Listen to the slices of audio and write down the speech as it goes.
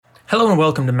Hello and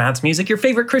welcome to Matt's Music, your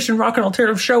favorite Christian rock and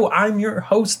alternative show. I'm your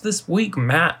host this week,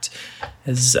 Matt,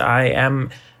 as I am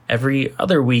every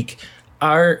other week.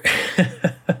 Our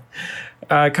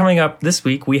coming up this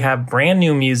week, we have brand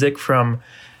new music from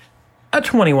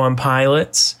 21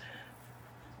 Pilots.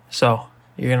 So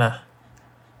you're gonna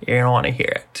want to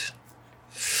hear it.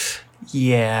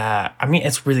 Yeah, I mean,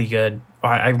 it's really good.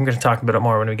 I'm going to talk a bit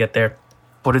more when we get there,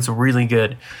 but it's really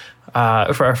good.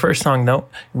 For our first song, though,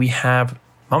 we have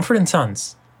Mumford &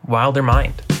 Sons, Wilder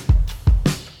Mind.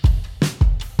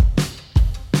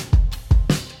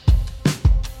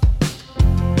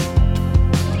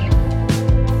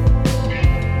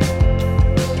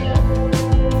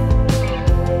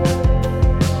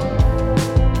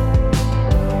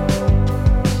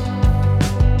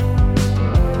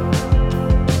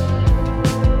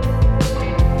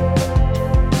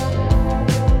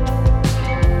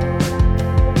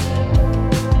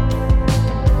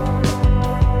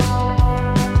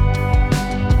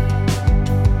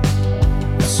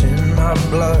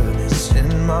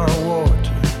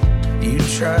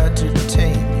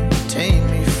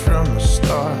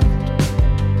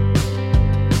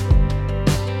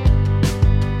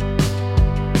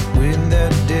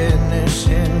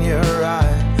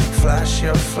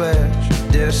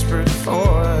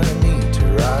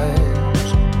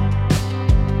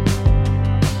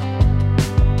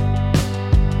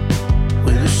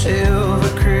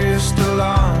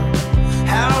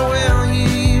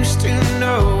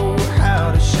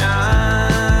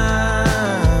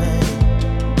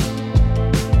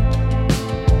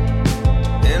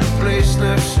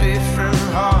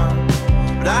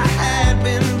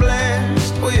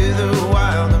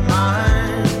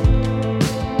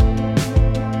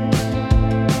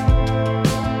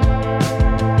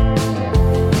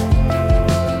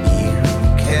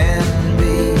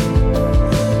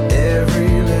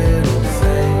 Every little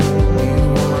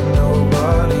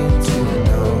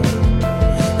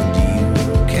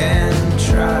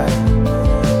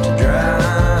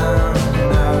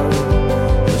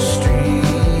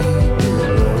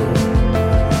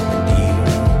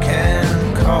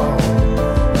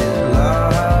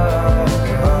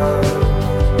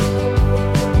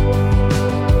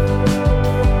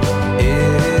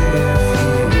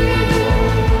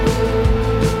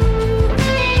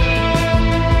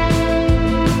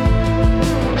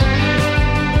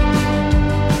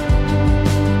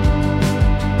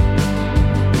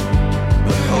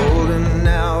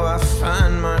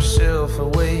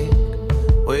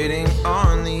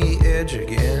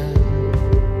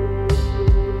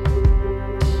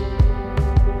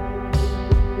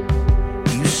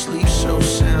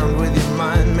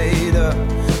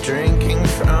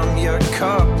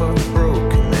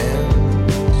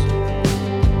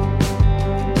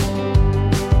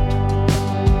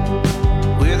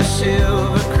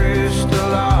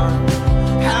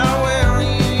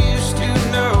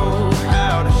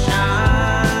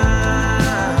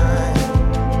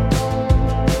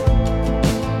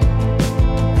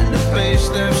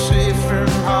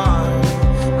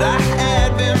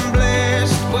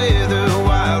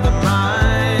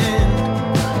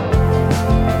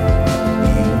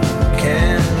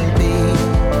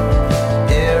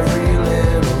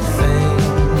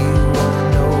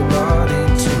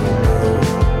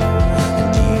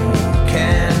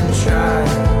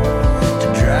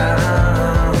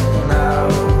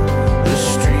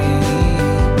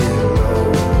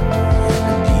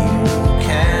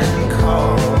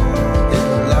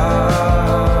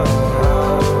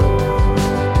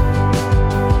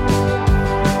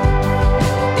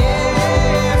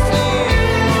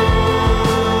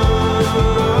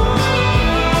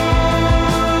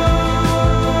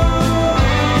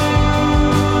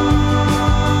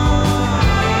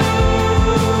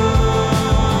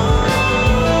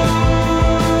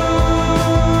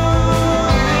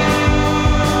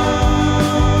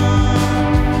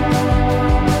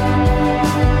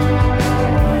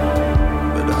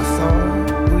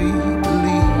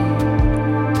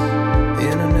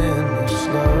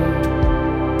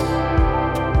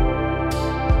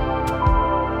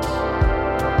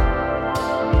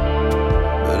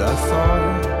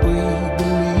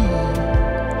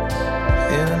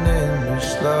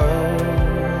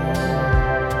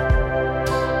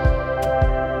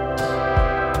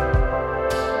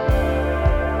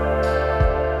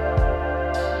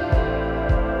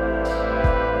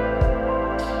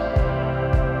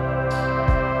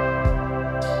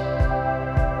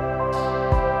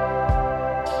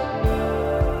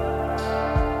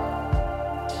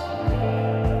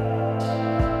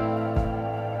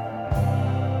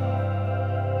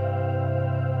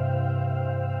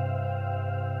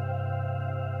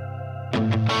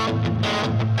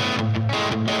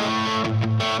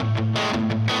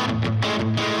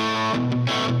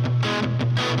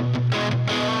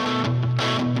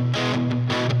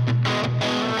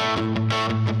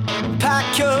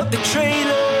Pack up the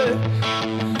trailer,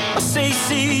 I'll say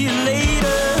see you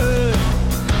later.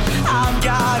 I've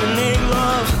got an egg,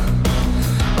 love,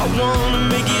 I wanna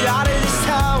make it out of this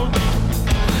town,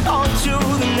 onto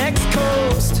the next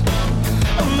coast,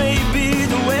 or maybe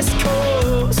the west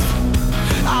coast.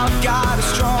 I've got a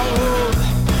stronghold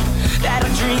that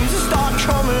our dreams will start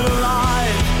coming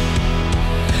alive.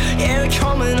 Yeah, they're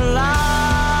coming alive.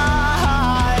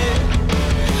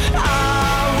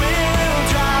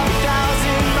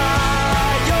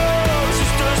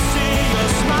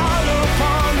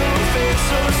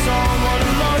 Someone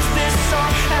who loves this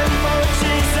song as much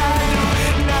as I do.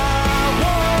 Now I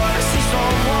wanna see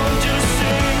someone just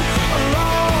sing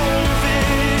along. If it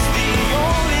is the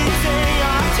only thing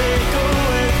I take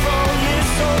away from this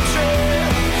whole trip,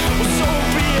 well, so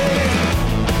be it.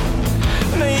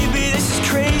 Maybe this is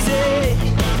crazy,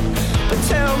 but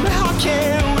tell me, how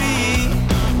can we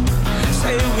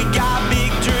say we got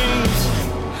big dreams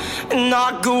and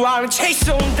not go out and chase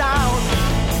them down?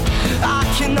 I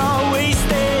cannot waste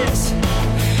this.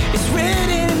 It's written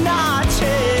in our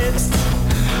chest,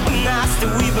 and that's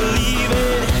that we believe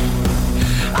it.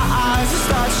 Our eyes will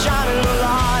start shining a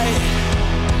light.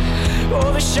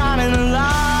 Oh, they're shining a light.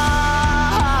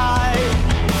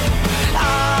 I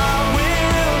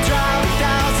will drive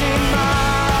 1,000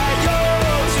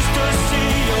 miles just to see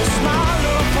your smile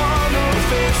upon the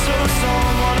face of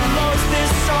someone who loves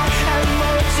this song as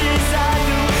much as I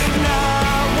do. Now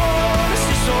I wanna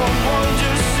see someone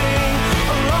just sing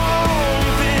along.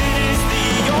 If it is the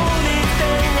only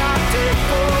thing I take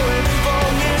away from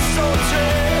this whole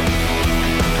trip,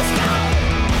 let's go.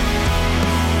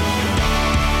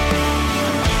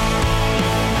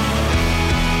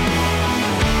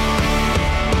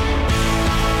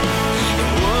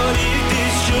 And what if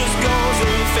this just goes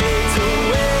and fades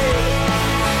away?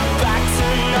 Back to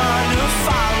 9 to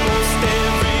 5 most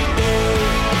every day.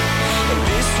 And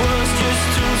this was just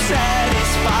to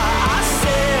satisfy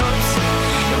ourselves,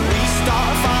 and we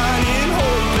start finding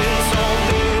hope in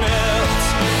something else.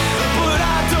 But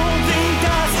I don't think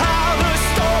that's how the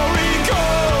story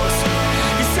goes,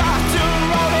 'cause after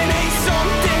all it ain't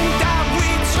something that we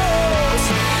chose.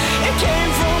 It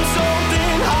came from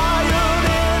something higher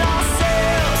than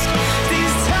ourselves.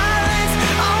 These talents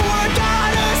are what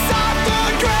got us off the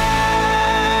ground.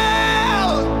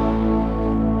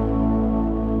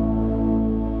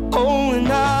 Oh, and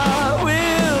I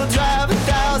will drive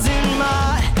 1,000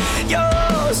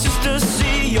 miles just to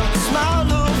see your smile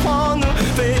upon the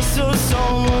face of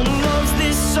someone who loves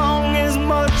this song as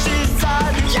much as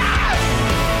I do. Yeah!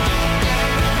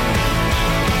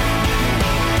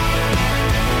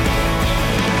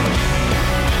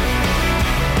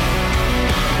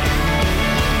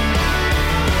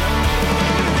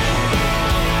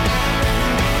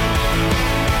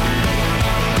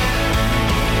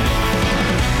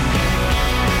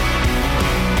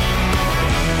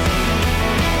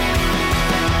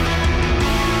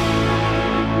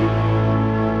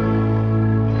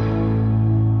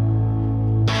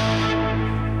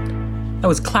 That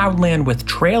was Cloudland with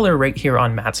Trailer right here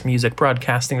on Matt's Music,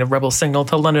 broadcasting the Rebel signal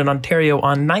to London, Ontario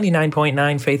on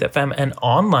 99.9 Faith FM and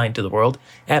online to the world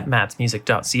at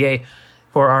mattsmusic.ca.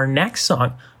 For our next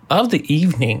song of the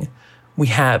evening, we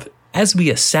have As We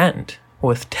Ascend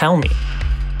with Tell Me.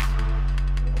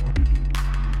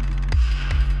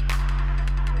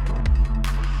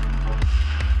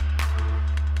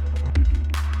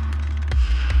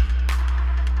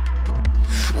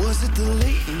 Was it the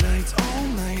late nights, all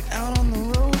night out on the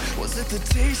road? Was it the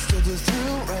taste of the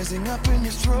thrill rising up in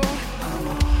your throat? I'm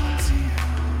on to you.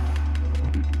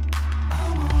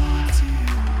 I'm on to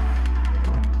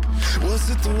you. Was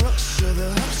it the rush or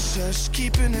the hush hush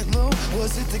keeping it low?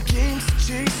 Was it the games to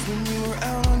chase when you were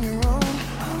out on your own?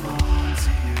 I'm on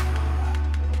to you.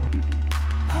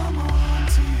 I'm on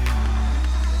to you.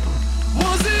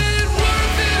 Was it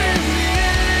worth it in the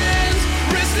end?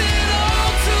 Risk it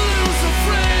all to lose a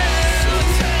friend? So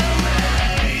tell me.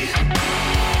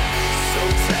 So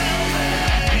tell me.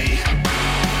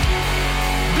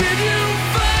 Did you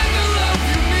find the love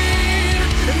you need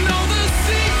and all the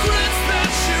secrets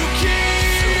that you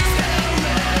keep? So tell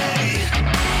me.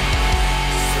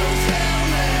 So tell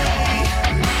me.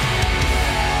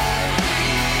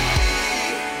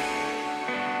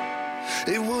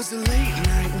 It was a late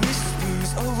night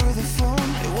whispers over the phone.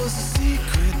 It was a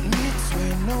secret meets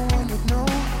where no one would know.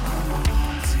 I'm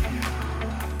on to you.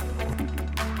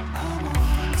 I'm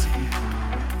on to you.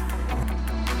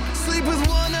 Sleep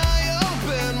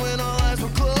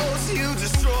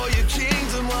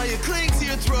you cling to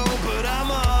your throne, but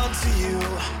I'm on to you.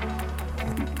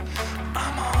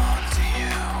 I'm on to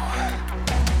you.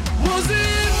 Was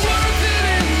it worth it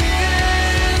in the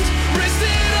end? Risked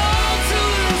it all to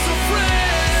lose a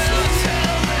friend. So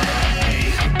tell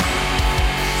me.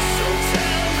 So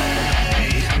tell me.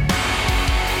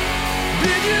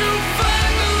 Did you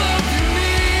find the love you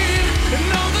need and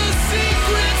all the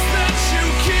secrets that you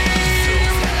keep? So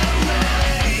tell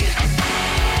me.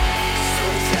 So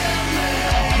tell me.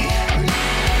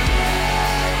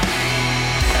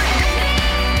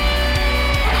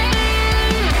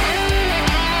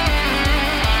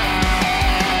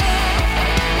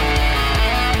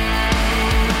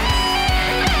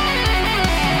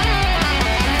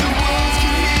 The wounds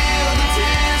can heal, the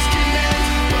tears can mend,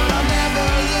 but I'll never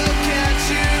look at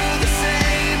you the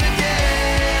same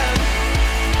again.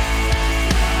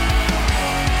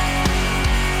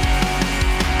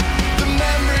 The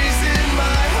memories in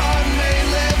my heart may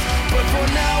live, but for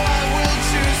now I will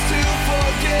choose to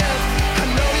forgive. I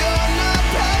know you're not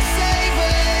past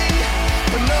saving,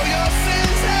 but know your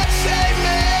sins have shaped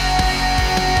me.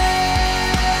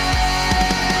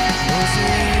 Was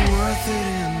it worth it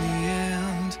in the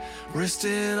end? Risked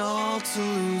it all to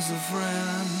lose a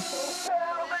friend.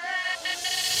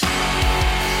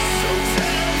 So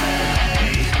tell me.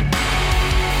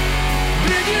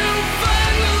 Did you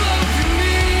find the love you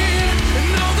need and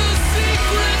all the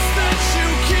secrets that you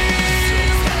keep?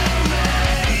 So tell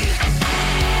me.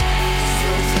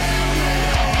 So tell me.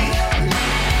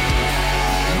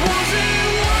 Was it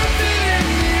worth it in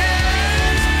the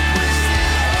end? Risked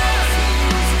it all to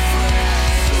lose a friend.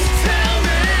 So tell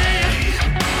me.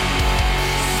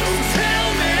 So tell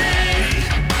me.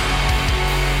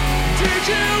 Did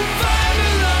you find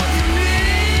the love you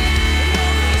need and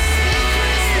all the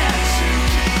secrets that you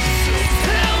keep? So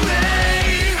tell me.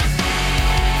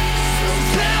 So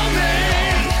tell me.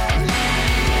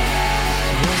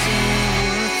 Was it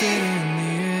worth it in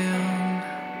the end?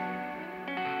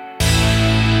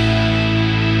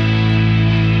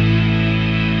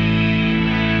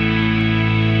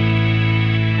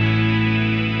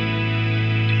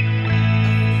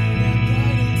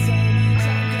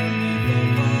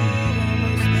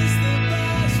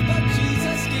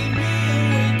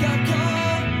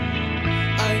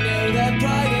 I know that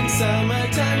pride in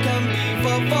summertime can be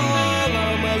for fall.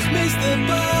 Almost missed the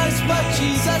bus, but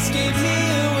Jesus gave me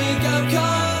a wake-up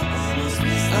call.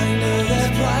 I know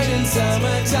that pride in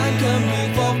summertime can be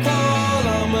for fall.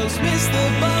 Almost missed the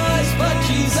bus, but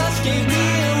Jesus gave me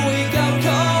a wake-up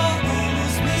call.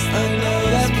 I know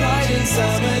that pride in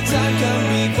summertime can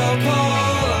be for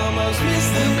fall. Almost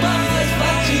missed the bus,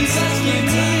 but Jesus gave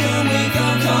me a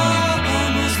wake-up call.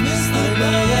 I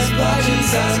know that pride in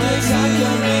summertime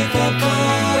can be for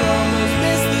fall. Almost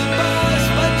missed the bus,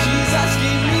 but Jesus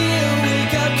gave me a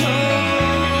wake-up call.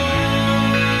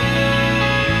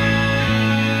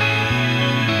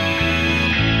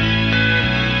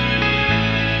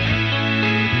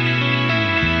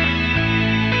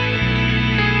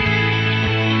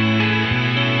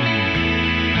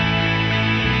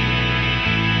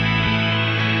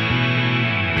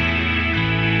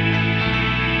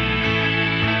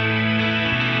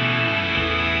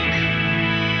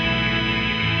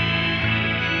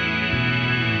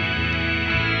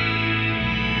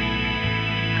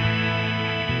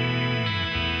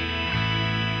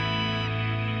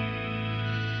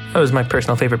 That was my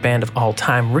personal favorite band of all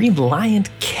time, Reliant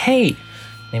K,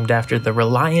 named after the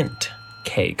Reliant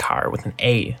K car with an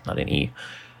A, not an E.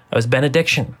 That was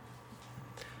Benediction.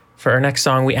 For our next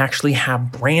song, we actually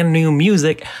have brand new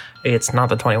music. It's not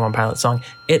the 21 Pilots song,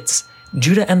 it's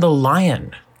Judah and the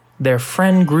Lion, their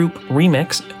friend group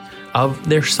remix of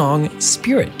their song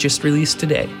Spirit, just released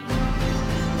today.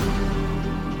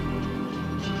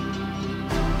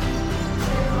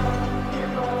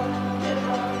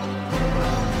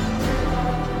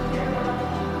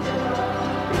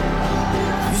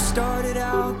 You started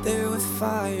out there with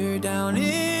fire down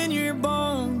in your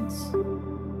bones.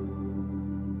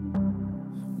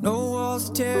 No walls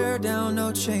to tear down,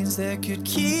 no chains that could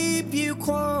keep you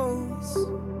close.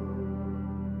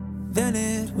 Then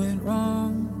it went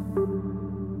wrong.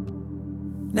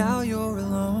 Now you're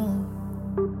alone.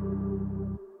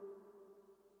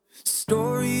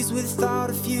 Stories without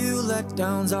a few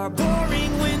letdowns are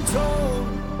boring when told.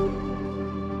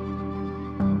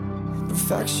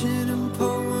 Perfection and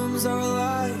poems are a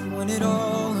lie when it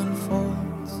all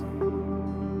unfolds.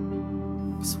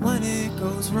 'Cause when it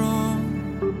goes wrong,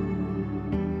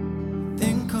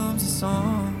 then comes a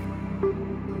song.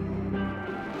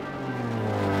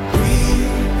 We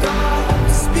got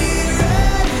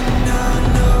spirit and I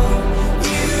know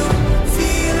you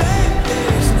feel it.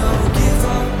 There's no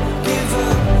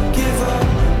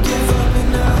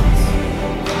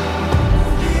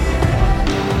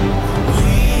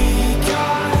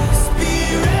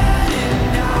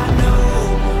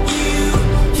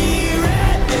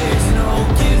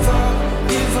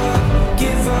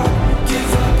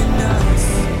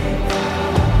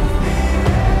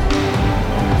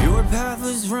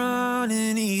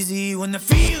when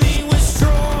the feeling was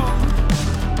strong.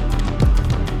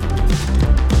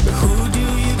 Who do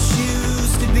you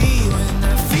choose to be when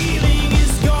the feeling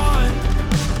is gone?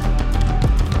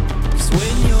 'Cause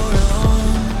when you're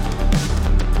alone,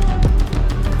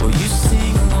 will you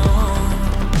sing along?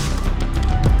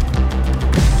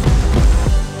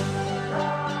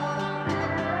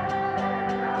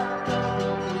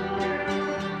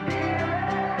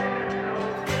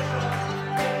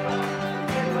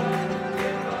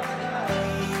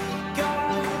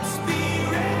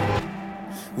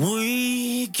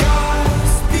 We got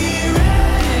spirit,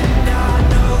 and I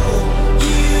know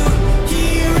you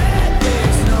hear it.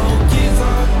 There's no give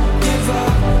up, give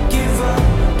up, give up,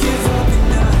 give up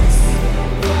in us.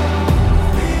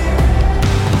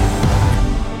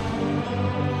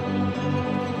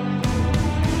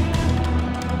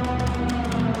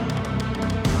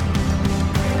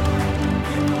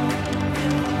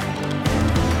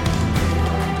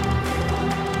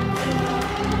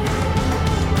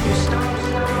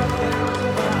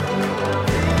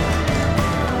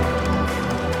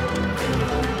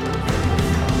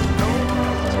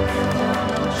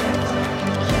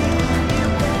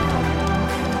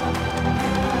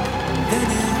 Then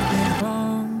it went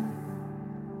wrong.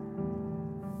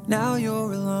 Now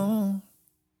you're alone.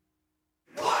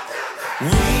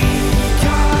 We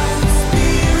got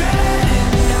spirit,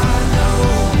 and I know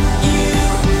you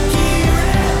hear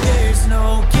it. There's no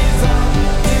give up,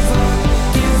 give up,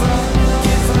 give up,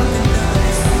 give up in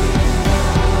us.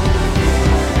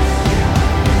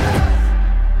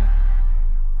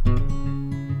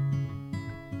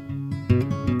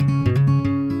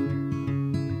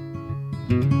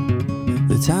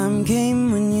 The time came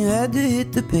when you had to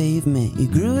hit the pavement. You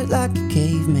grew it like a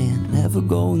caveman, never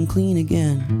going clean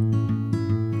again.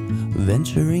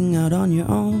 Venturing out on your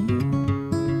own.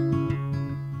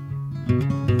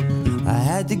 I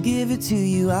had to give it to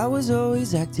you, I was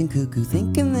always acting cuckoo,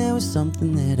 thinking there was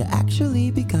something there to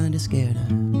actually be kinda scared of.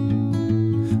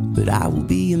 But I will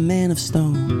be a man of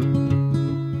stone.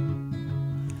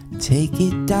 Take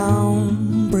it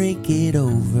down, break it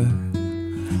over,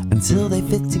 until they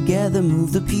fit together,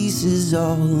 move the pieces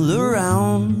all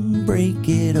around. Break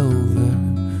it over.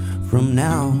 From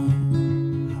now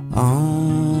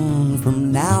on,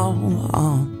 from now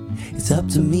on, it's up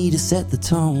to me to set the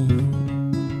tone.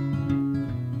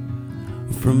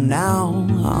 From now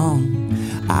on,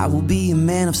 I will be a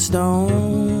man of stone.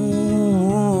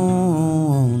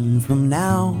 From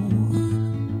now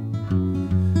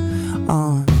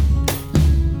on.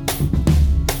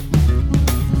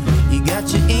 You got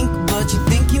your ink, but you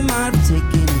think you might have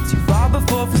taken it too far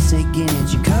before forsaking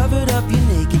it. You covered up your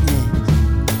nakedness.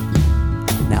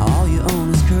 Now all you own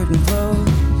is curtain clothes.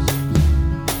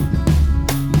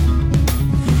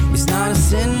 It's not a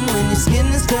sin when your skin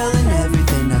is telling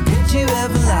everything. Now could you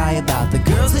ever lie about the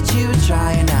girls that you were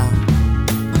trying out?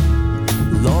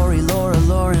 Lori, Laura,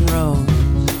 Lauren, Rose.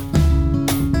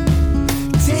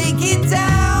 Take it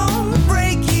down,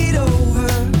 break it over,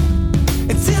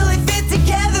 until they fit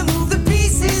together, move the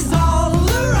pieces all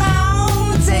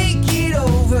around. Take it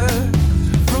over.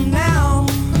 From now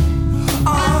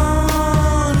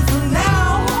on, from now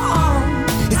on,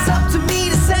 it's up to me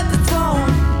to set the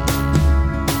tone.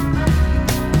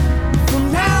 From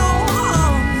now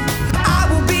on, I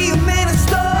will be a man of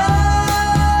stone.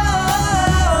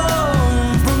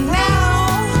 From now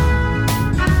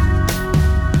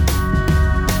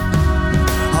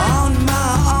on, my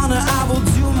honor, I will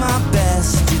do my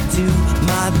best to do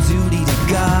my duty to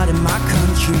God and my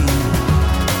country.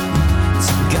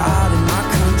 To God and my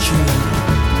country.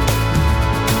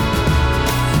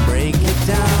 Break it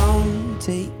down,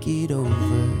 take it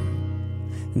over,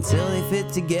 until they fit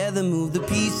together, move the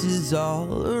pieces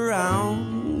all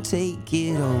around. Take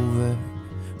it over.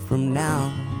 From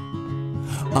now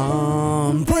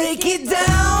on, break it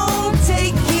down,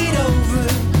 take it over,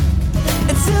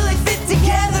 until they fit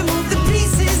together, move the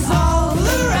pieces all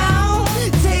around.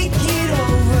 Take it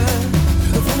over.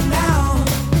 From now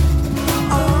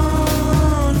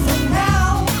on, from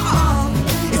now on,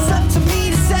 it's up to me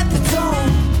to set the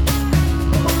tone.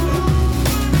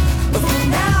 From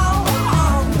now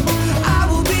on, I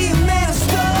will be a man of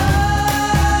stone.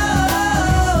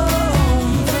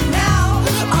 From now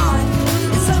on,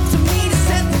 it's up to me to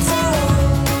set the tone.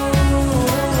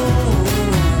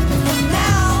 From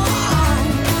now on,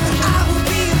 I will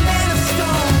be a man of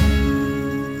stone.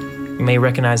 You may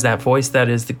recognize that voice. That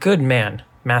is the good man,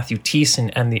 Matthew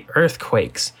Thiessen and the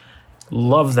Earthquakes.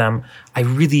 Love them. I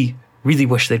really, really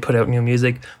wish they'd put out new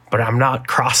music, but I'm not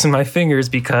crossing my fingers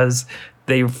because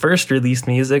they first released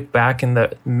music back in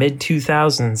the mid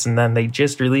 2000s, and then they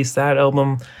just released that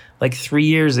album like 3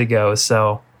 years ago.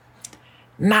 So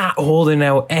not holding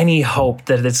out any hope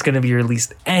that it's going to be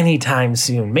released anytime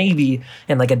soon. Maybe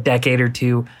in like a decade or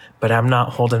two, but I'm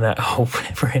not holding that hope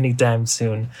for anytime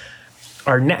soon.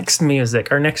 Our next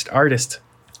artist,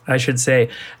 I should say,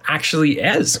 actually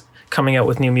is coming out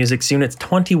with new music soon. It's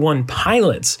 21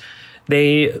 Pilots.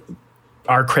 They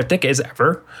are cryptic as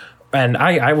ever. And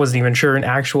I wasn't even sure an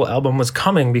actual album was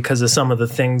coming because of some of the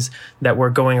things that were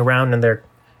going around in their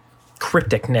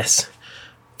crypticness.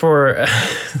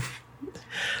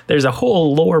 There's a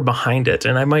whole lore behind it,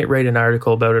 and I might write an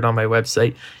article about it on my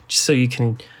website, just so you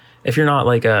can, if you're not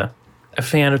like a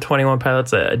fan of 21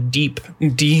 Pilots, a deep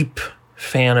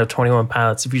fan of 21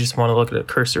 Pilots, if you just want to look at a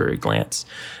cursory glance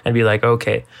and be like,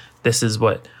 okay, this is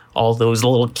what all those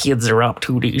little kids are up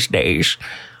to these days.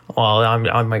 Well,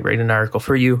 I might write an article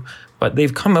for you, but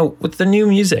they've come out with the new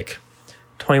music.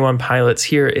 21 Pilots,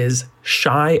 here is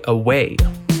Shy Away.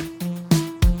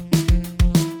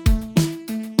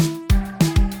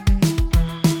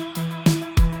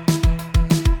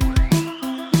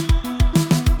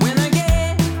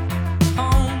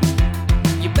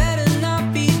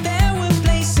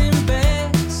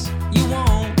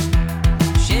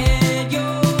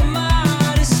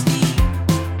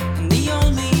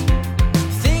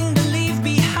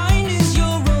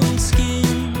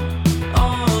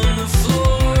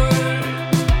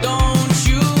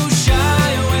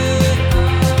 Shy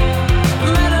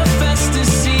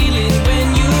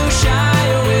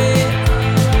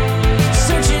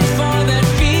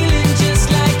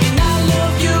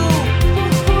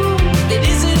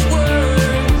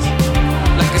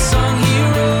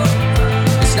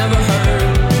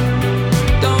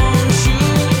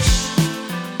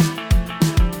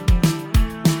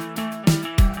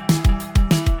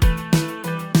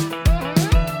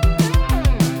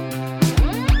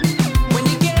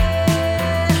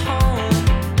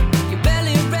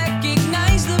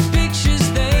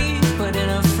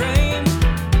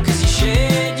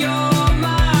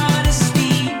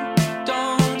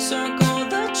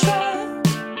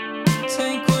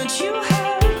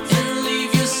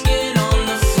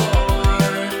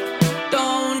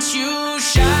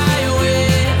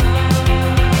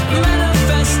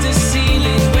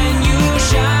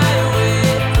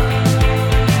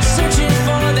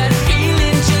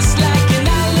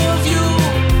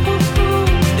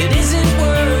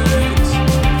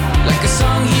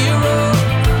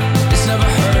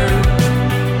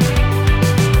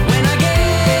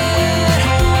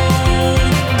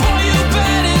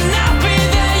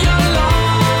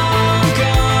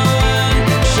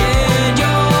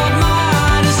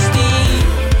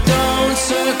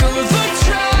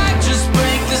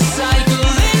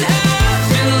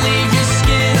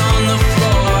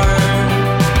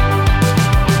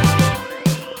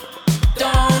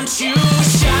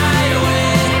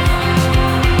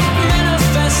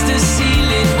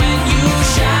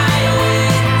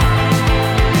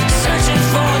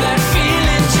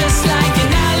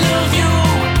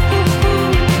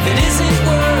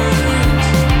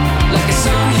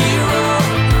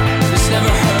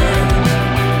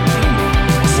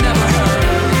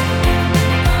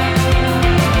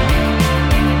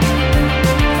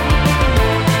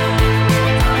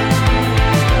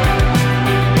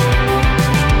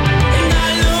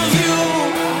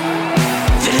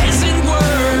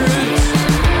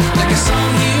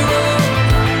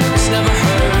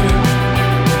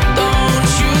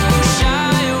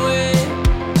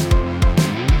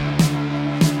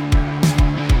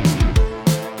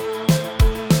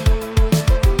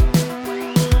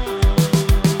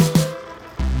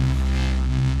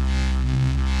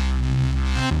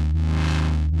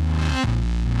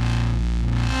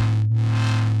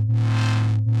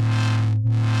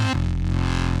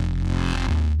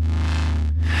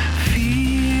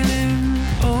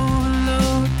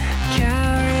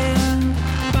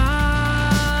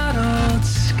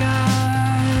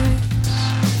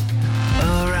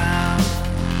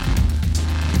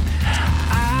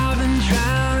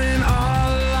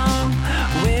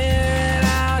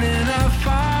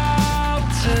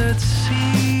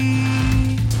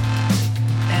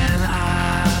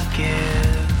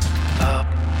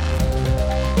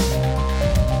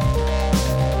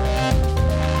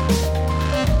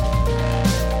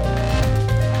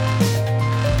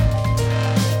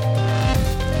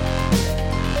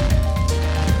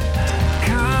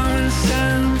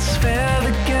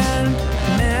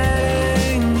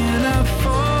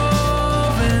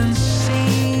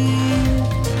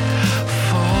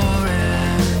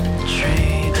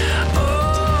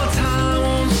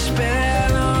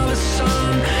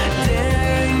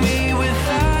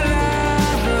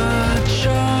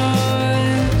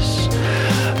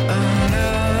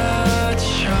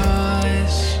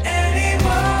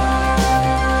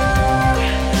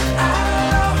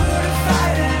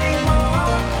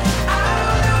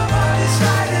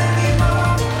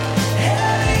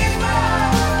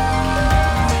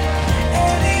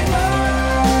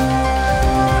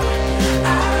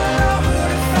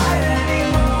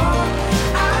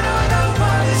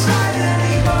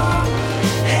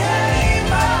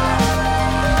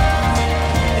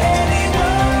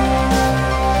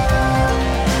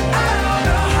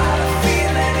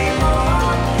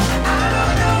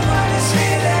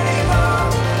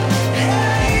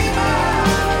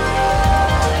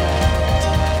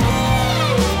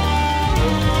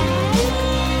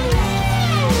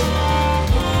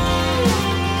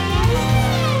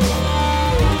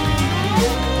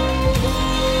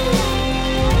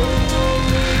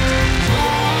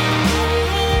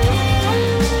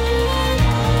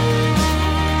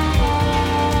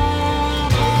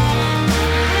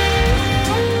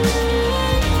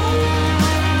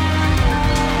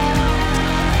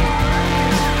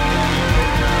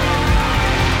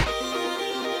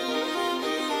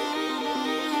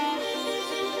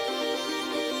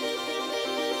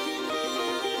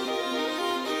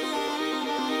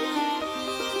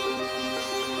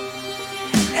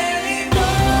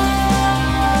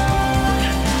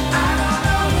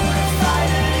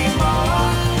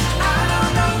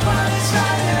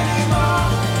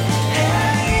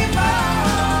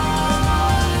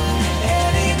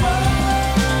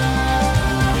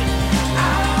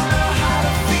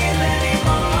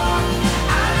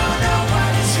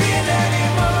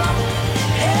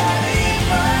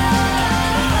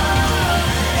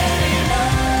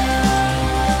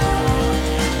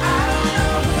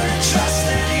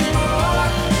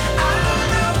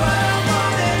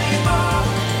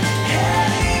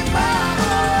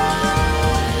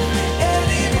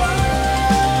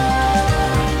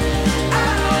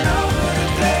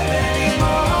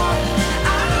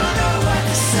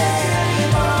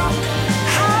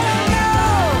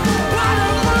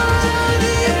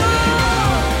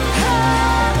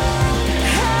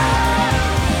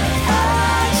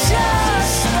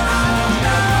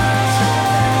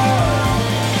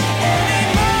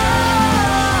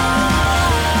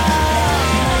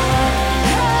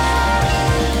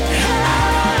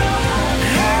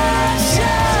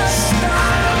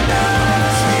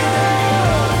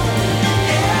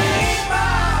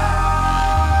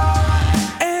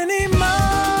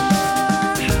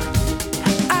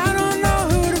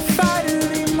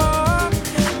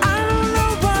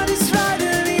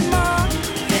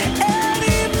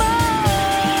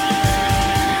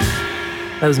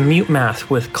That was Mute Math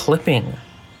with Clipping.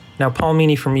 Now, Paul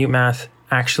Meany from Mute Math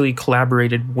actually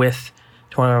collaborated with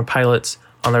 21 Pilots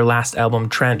on their last album,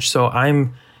 Trench. So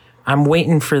I'm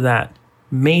waiting for that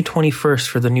May 21st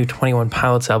for the new 21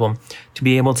 Pilots album to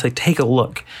be able to take a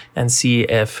look and see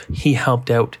if he helped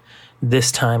out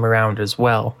this time around as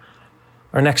well.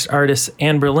 Our next artist,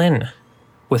 Anne Berlin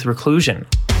with Reclusion.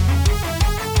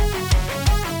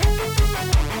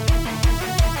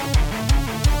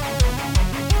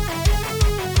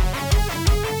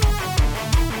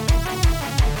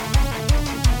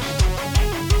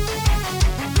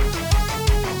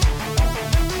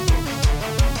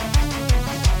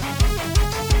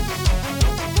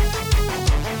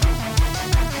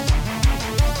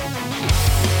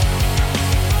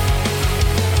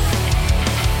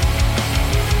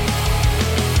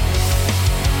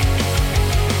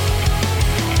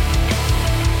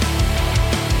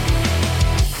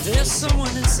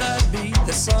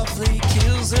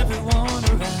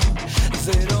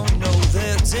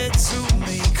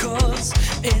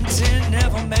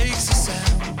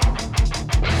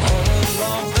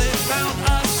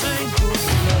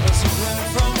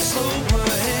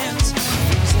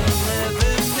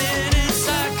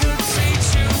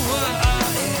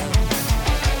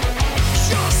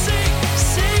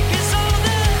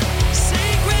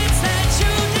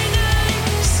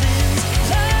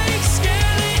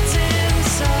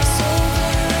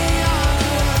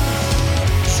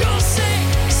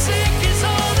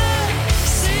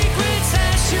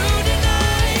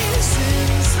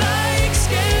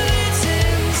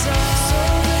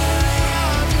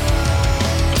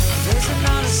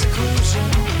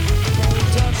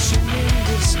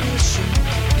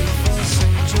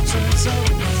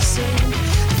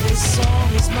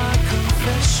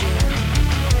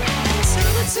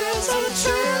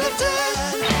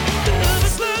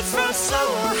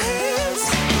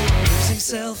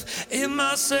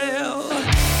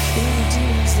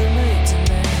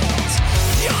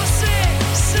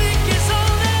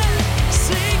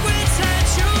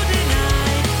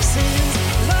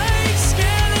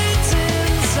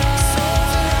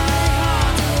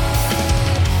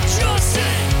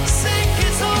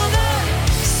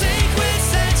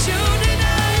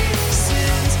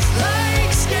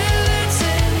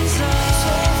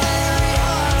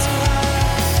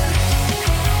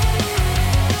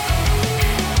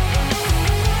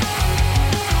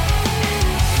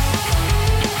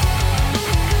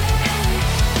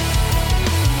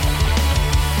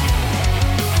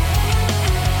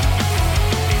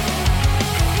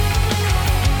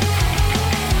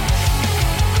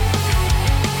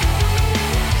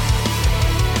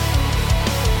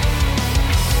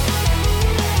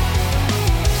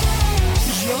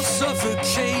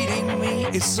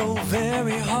 It's so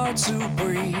very hard to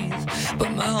breathe,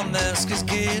 but my mask is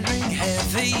getting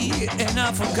heavy, and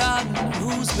I've forgotten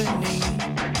who's beneath.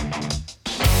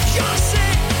 You're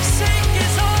sick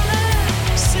is all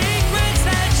the secrets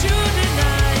that you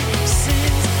deny.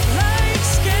 Sins like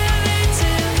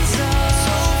skeletons are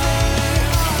so very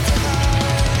hard to hide.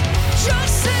 You're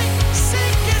sick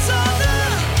is all the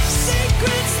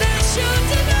secrets that you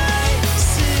deny.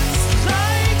 Sins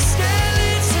like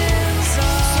skeletons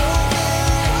are so very hard to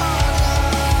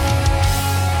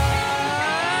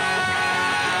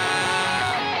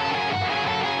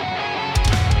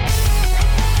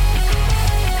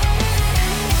hide.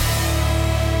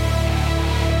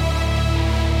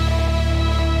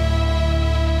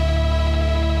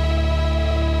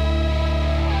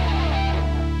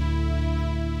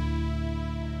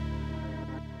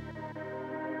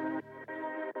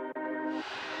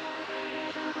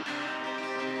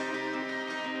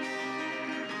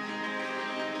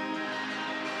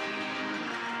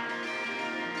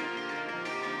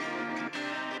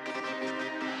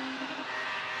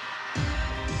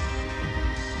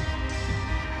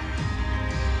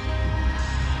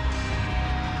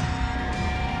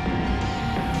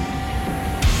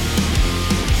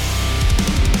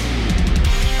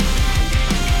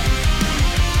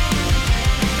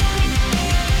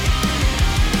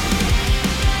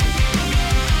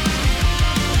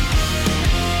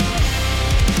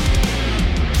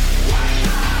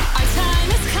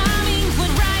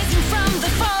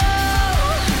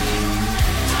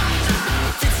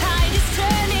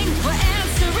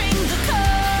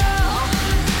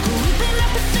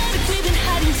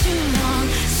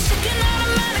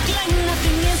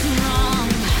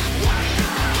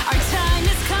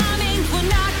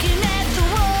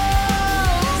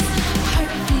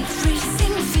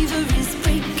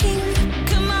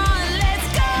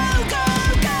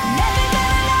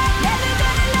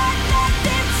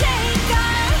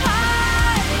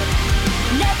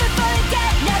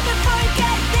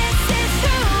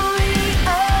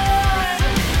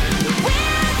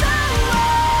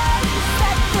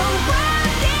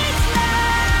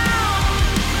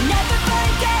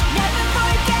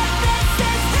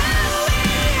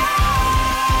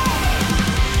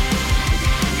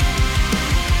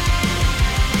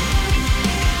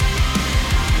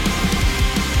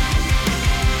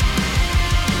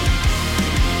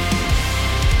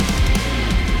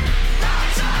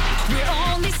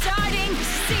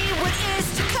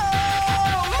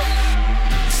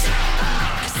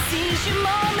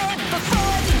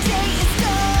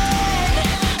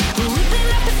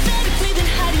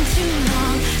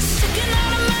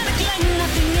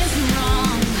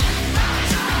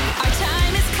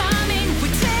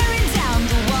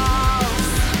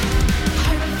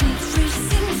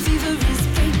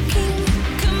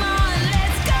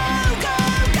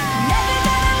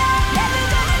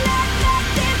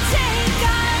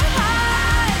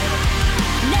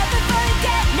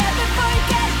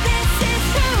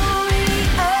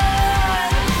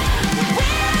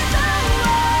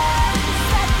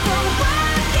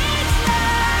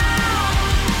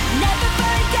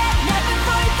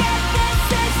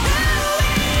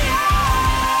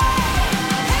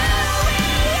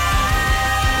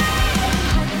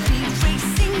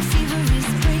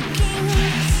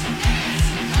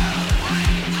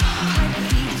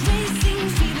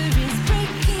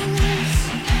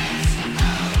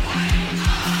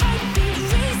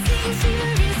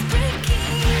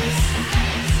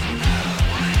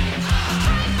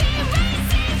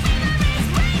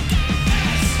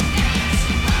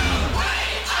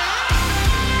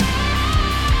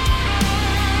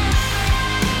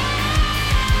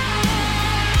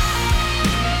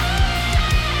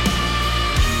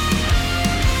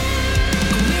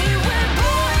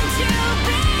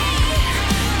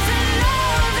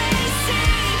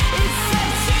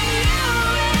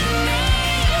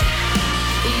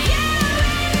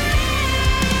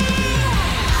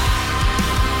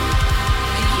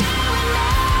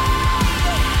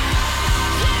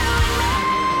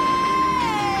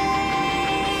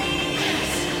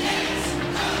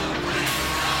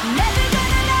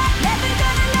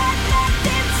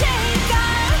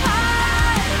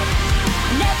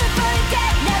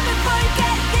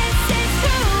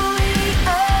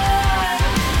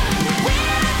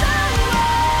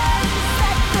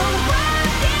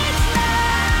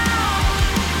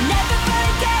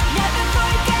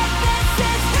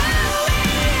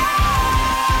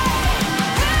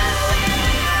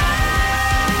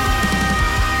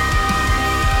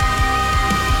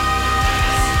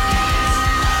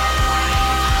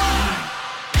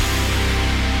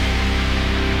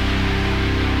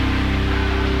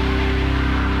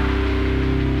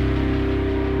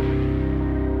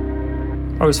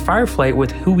 That was Fireflight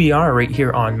with Who We Are right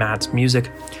here on Matt's Music.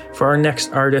 For our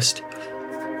next artist,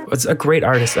 it's a great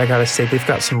artist, I gotta say. They've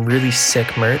got some really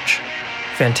sick merch.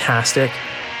 Fantastic.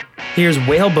 Here's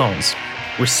Whalebones,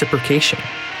 Reciprocation.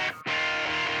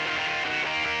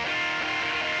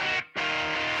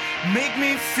 Make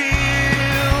me feel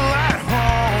at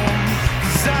home,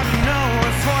 'cause I've known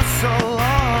it for so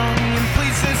long. And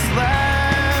please just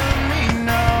let me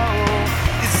know,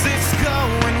 is this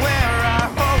going where I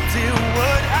hoped it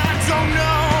would? I don't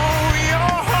know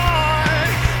your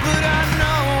heart, but I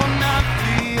know I'm not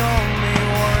the only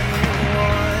one you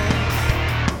want.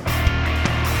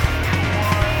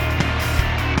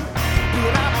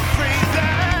 But I'm afraid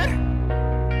that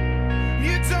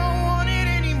you don't want it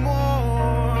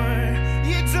anymore.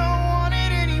 You don't want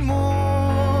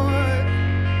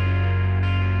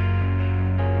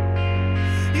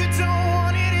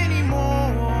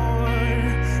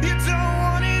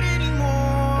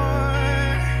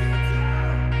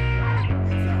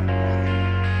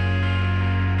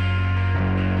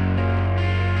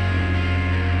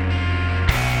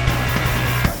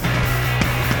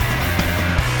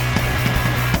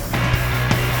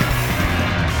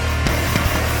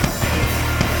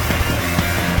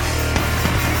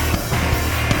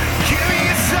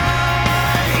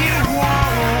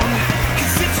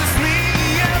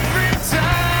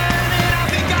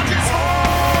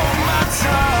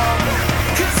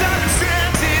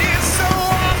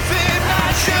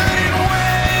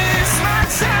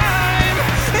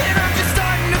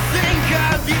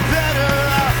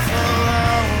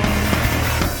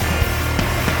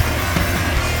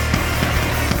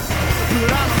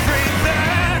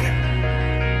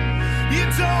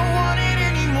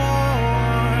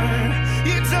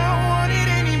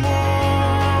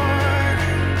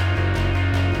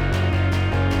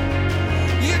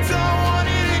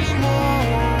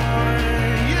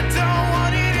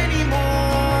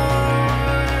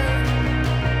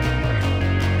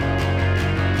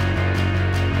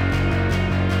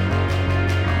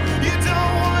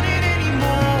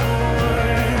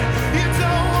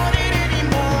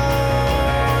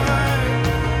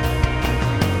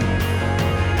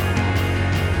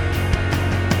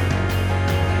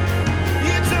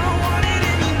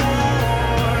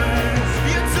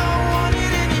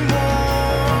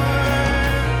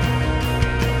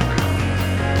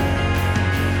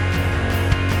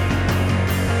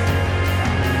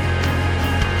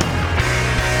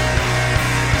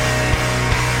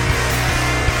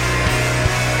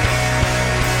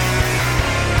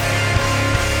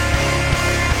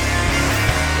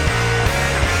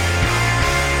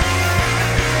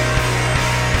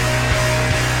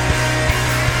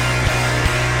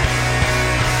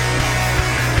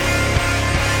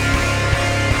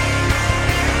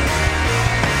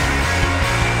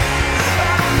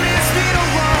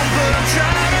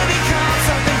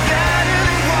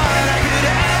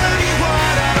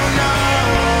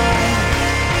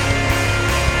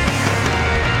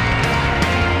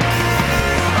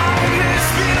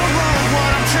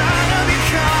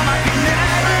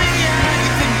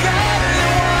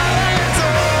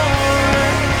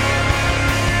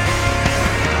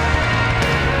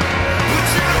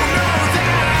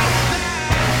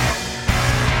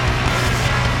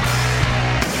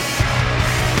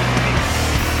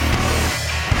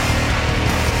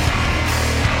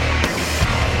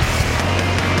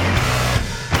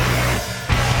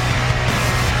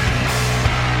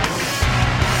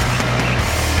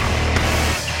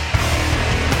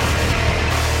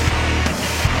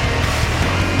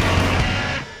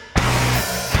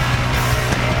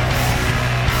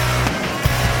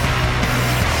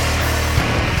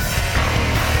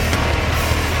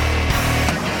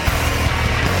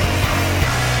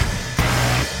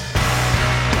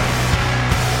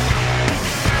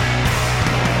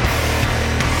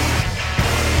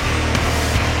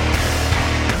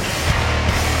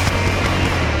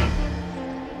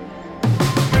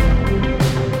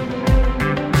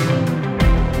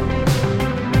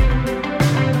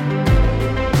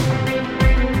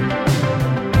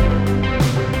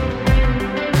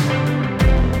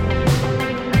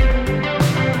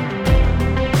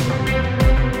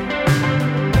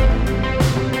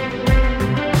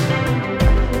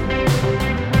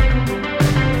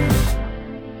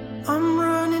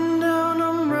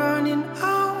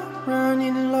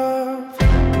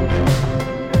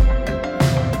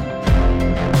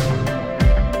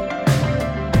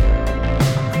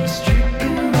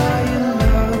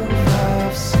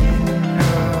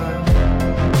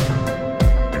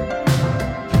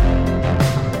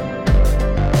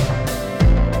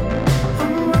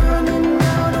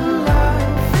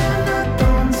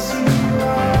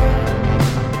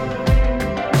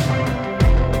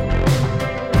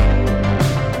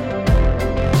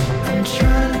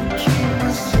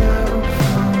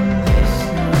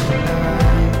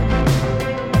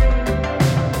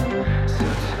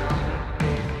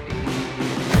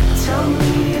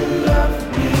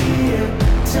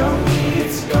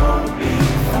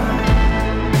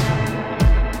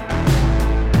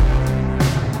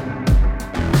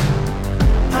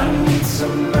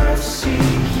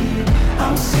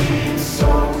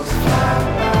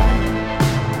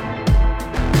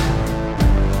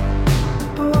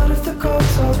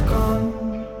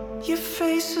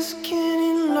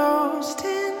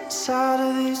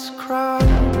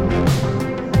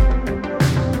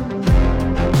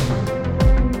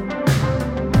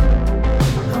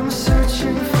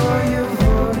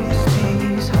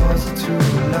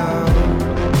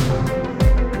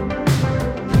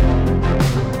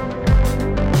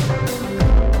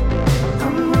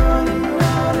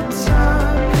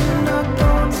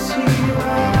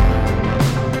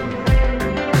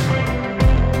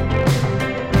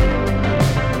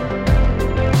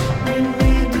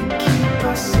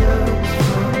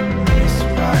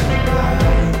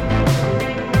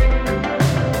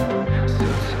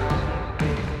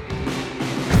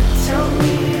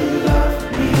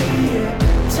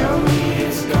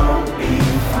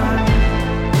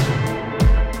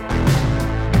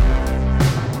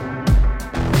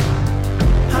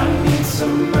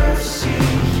some mercy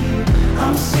here.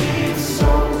 I'm seeing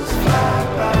souls fly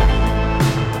by.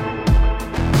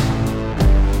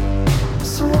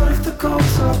 So what if the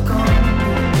goals are gone?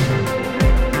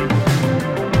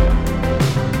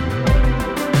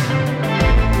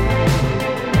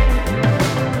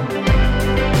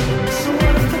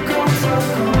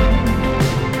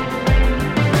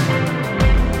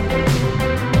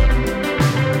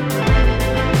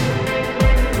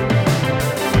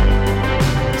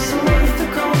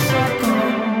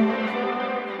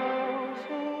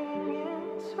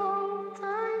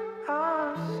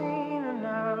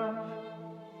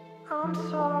 I'm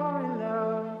sorry,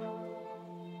 love.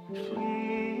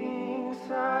 Fleeing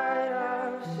sight,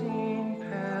 I've seen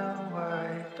pale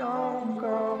white. Don't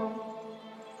go.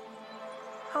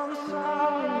 I'm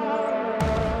sorry, love.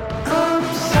 I'm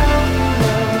sorry,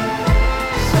 love.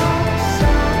 So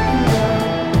sorry,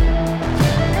 love.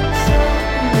 Sorry,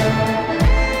 love.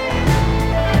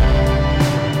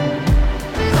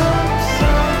 I'm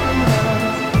sorry, love.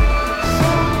 So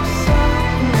sorry,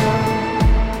 love.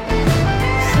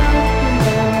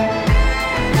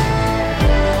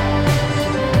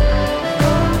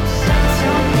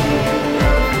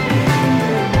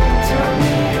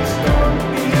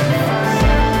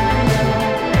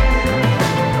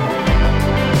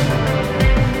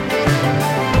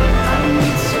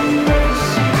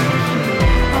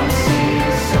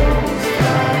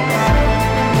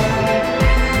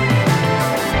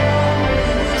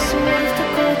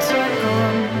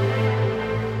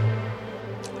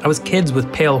 I was Kids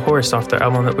with Pale Horse off their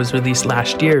album that was released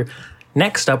last year.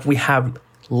 Next up, we have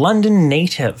London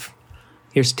Native.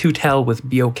 Here's To Tell with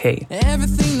Be Okay.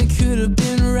 Everything that could have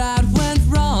been right went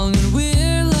wrong, and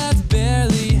we're left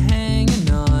barely hanging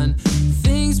on.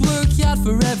 Things work out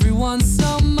for everyone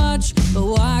so much, but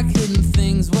why couldn't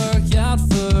things work out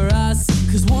for us?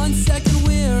 'Cause 1 second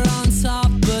we're on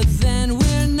top, but then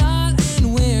we're not,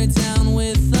 and we're down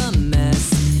with a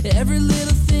mess. Every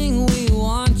little thing we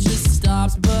want just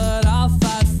stops, but I'll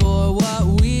fight for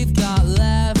what we've got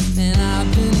left. And I've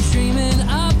been dreaming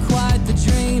up quite the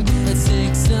dream that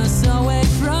takes us away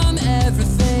from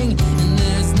everything, and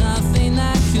there's nothing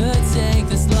that could take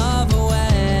this love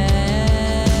away.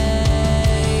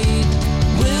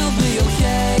 We'll be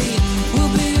okay,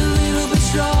 we'll be a little bit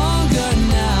stronger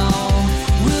now.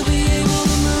 We'll be able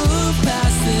to move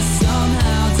past this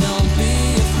somehow, don't be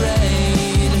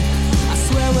afraid. I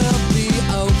swear we'll be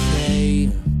okay.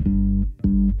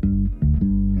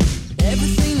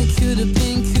 Everything that could have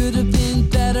been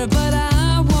better, but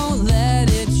I won't let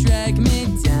it drag me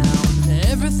down.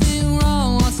 Everything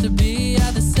wrong wants to be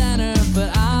at the center, but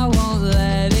I won't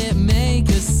let it make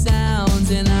a sound.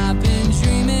 And I've been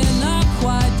dreaming up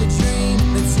quite the dream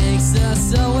that takes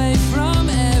us away from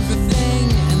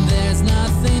everything, and there's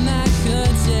nothing that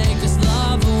could take this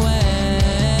love away.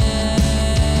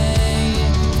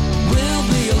 We'll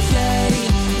be okay,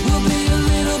 we'll be a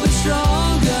little bit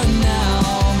stronger now.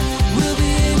 We'll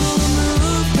be able to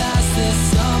move past this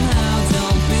somehow,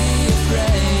 don't be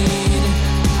afraid.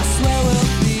 I swear we'll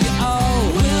be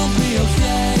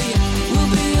okay. We'll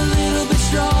be a little bit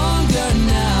stronger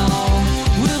now.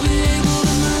 We'll be able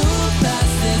to move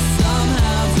past this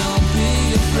somehow, don't be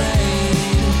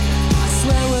afraid. I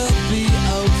swear we'll be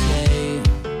okay.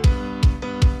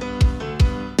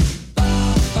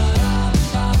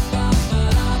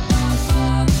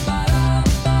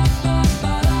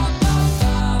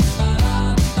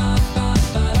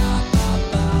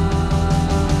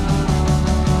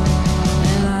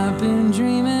 And I've been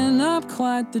dreaming up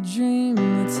quite the dream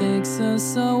that takes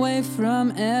us away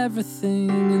from everything,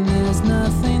 and there's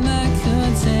nothing that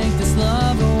could take this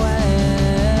love away.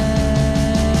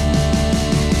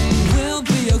 We'll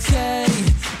be okay,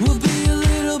 we'll be a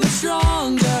little bit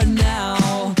stronger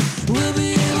now. We'll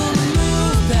be able to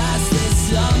move past this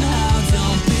somehow,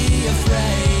 don't be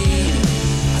afraid.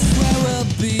 I swear we'll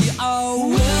be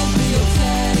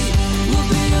okay. We'll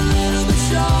be a little bit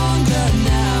stronger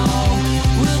now.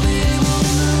 We'll be able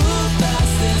to move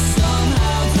past this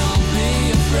somehow, don't be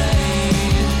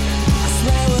afraid. I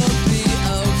swear we'll be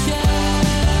okay.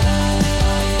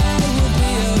 We'll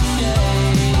be okay.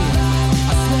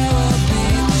 I swear we'll be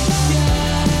okay.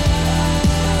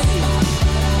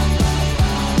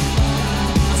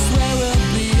 I swear we'll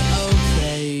be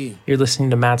okay. You're listening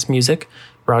to Matt's Music,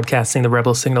 broadcasting the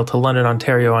Rebel Signal to London,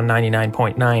 Ontario on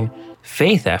 99.9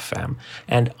 Faith FM,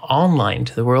 and online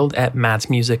to the world at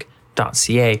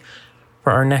mattsmusic.ca.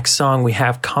 For our next song, we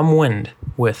have Come Wind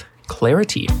with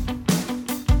Clarity.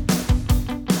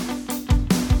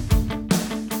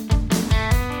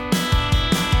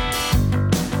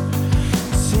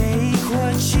 Take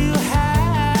what you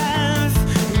have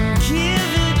and give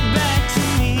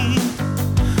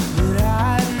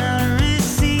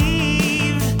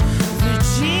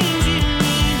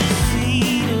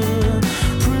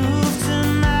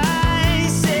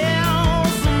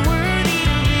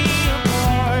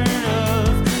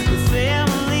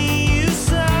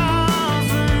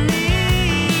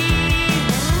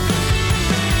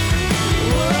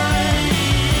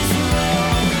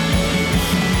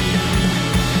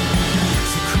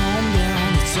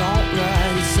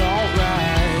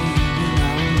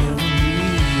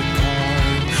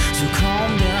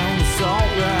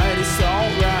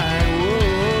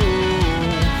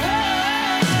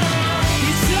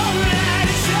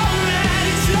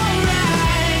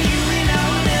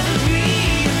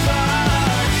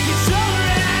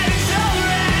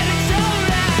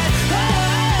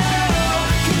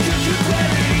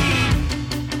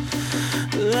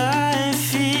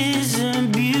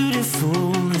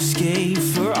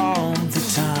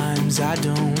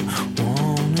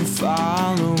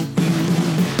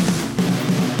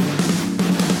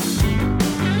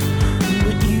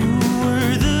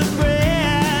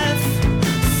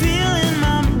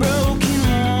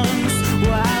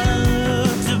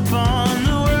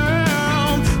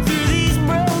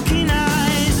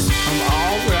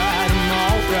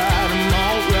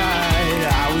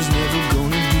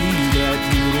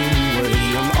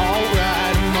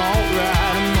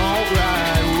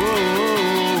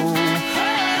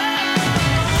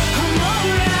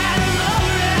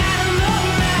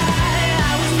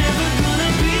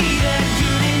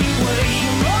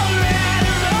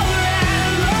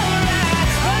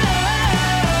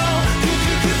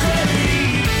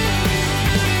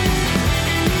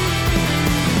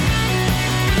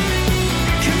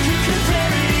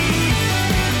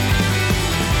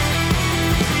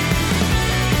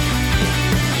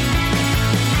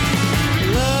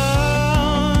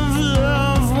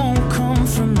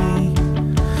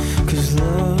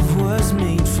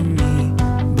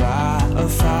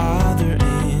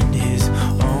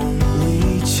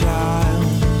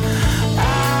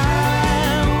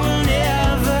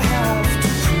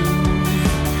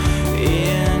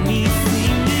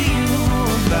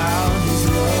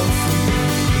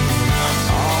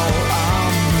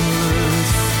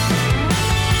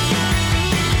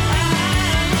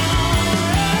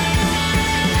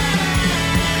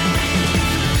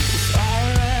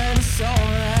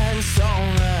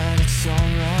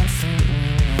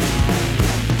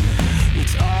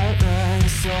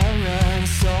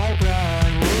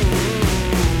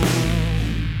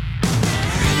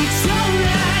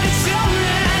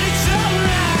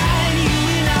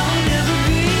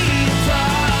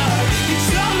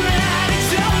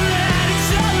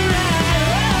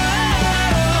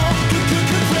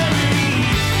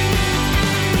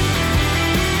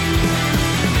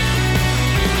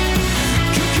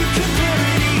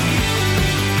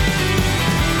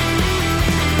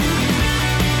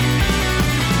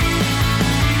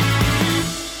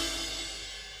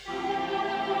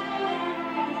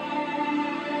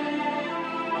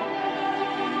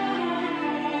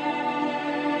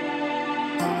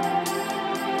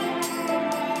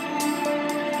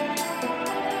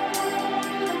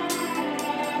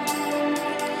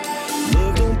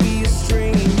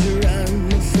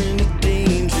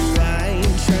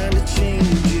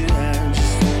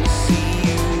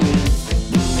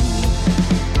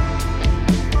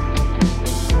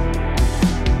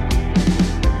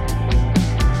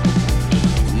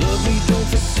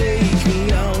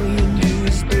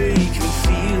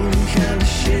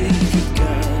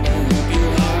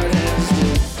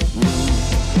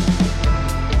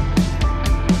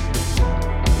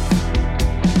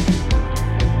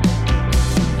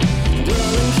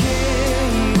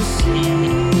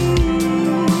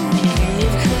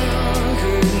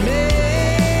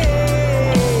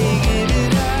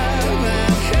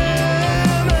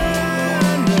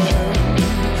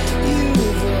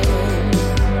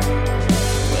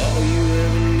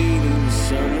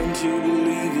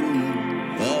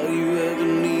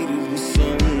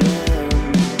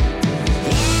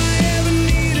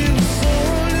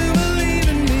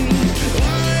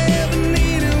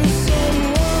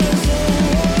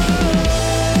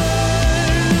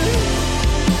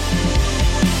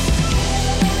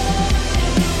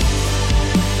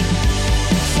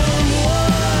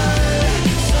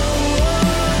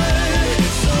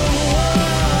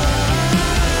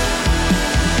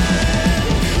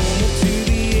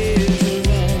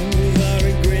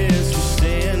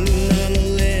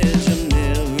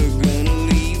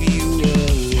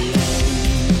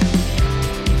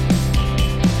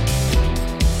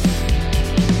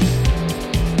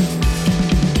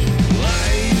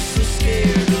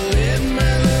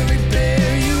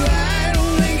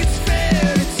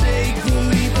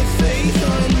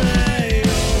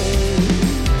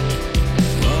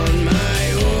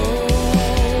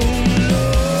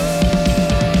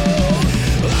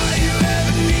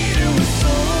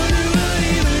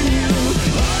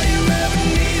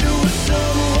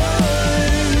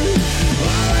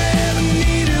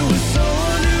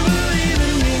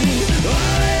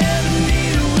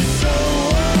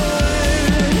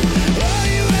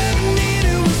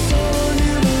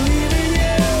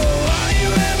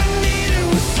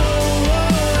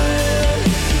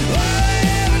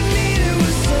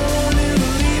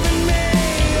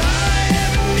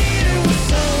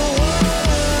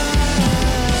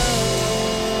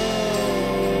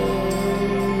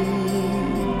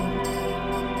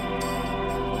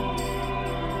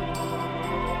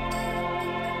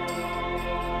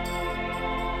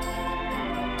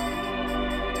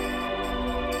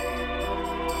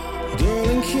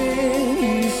Darling, can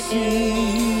you see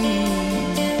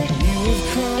you have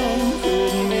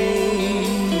conquered me?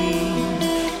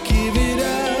 Give it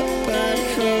up, I've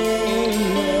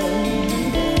come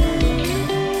undone.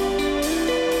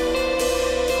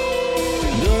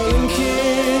 Darling,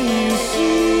 can you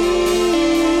see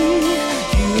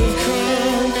you have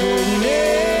conquered me?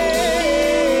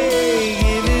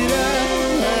 Give it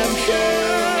up, I've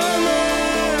come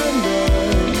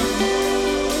undone.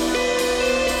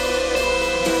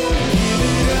 Give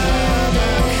it up,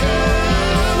 I've come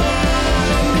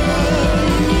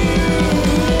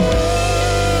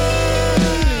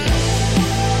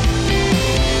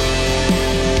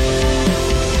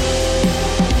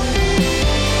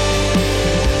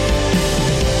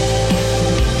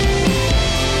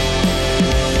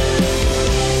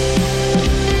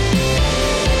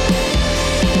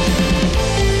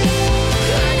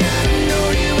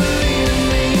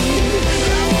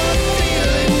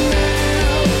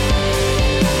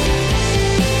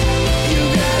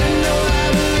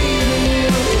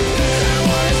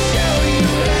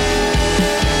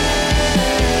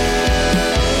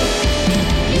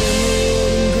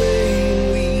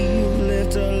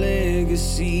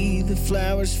the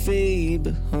flowers fade,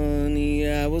 but honey,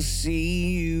 I will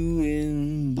see you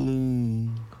in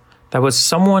bloom. That was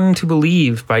Someone to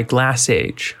Believe by Glass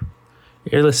Age.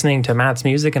 You're listening to Matt's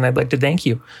Music, and I'd like to thank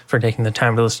you for taking the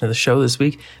time to listen to the show this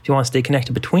week. If you want to stay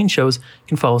connected between shows, you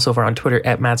can follow us over on Twitter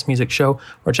at Matt's Music Show,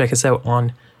 or check us out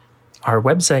on our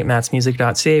website,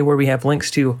 mattsmusic.ca, where we have links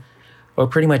to, well,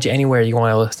 pretty much anywhere you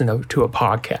want to listen to a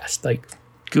podcast, like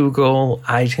Google,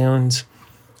 iTunes,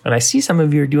 and I see some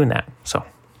of you are doing that, so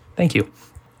thank you.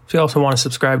 If you also want to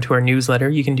subscribe to our newsletter,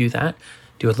 you can do that.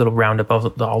 Do a little roundup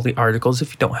of all the articles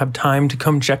if you don't have time to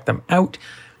come check them out.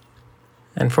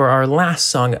 And for our last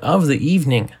song of the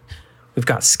evening, we've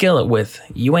got Skillet with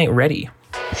You Ain't Ready.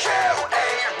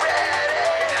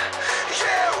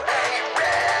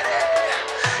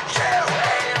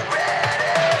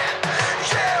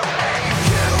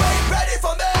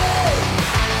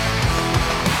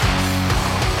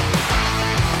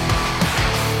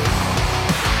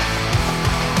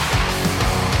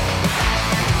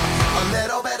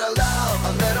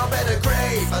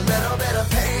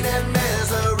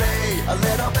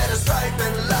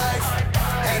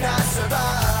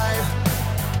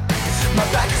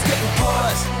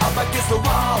 Against the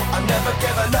wall, I'm never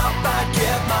giving up, I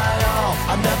give my all.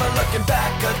 I'm never looking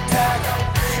back, attack,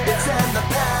 it's in the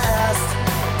past.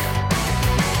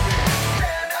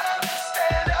 Stand up,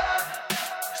 stand up,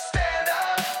 stand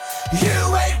up. You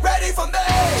ain't ready for me.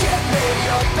 Give me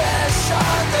your best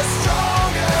shot, the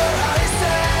stronger I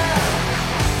stand.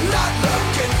 Not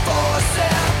looking for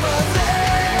sympathy.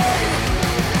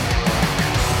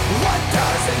 What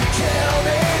doesn't kill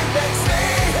me makes me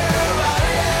who I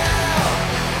am.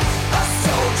 A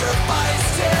soldier fights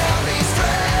till he's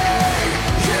free.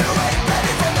 You ain't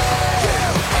ready for me. You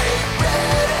ain't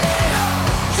ready.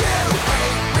 You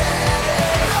ain't ready.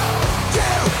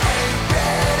 You ain't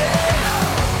ready.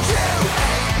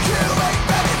 You ain't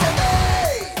ready for me.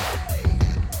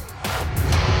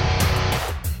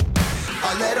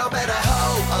 A little bit of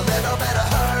hope, a little bit of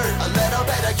hurt, a little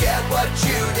bit of get what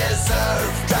you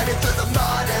deserve. Driving through the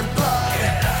mud and blood,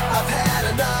 I've had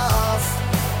enough.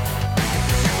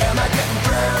 Am I getting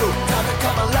through? Time to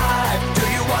come alive. Do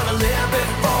you want to live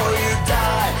before you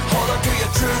die? Hold on to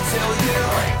your truth till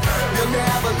you'll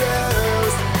never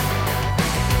lose.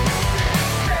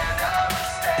 Stand up,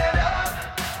 stand up,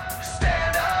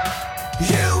 stand up.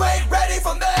 You ain't ready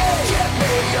for me. Give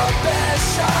me your best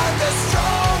shot, the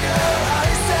strong.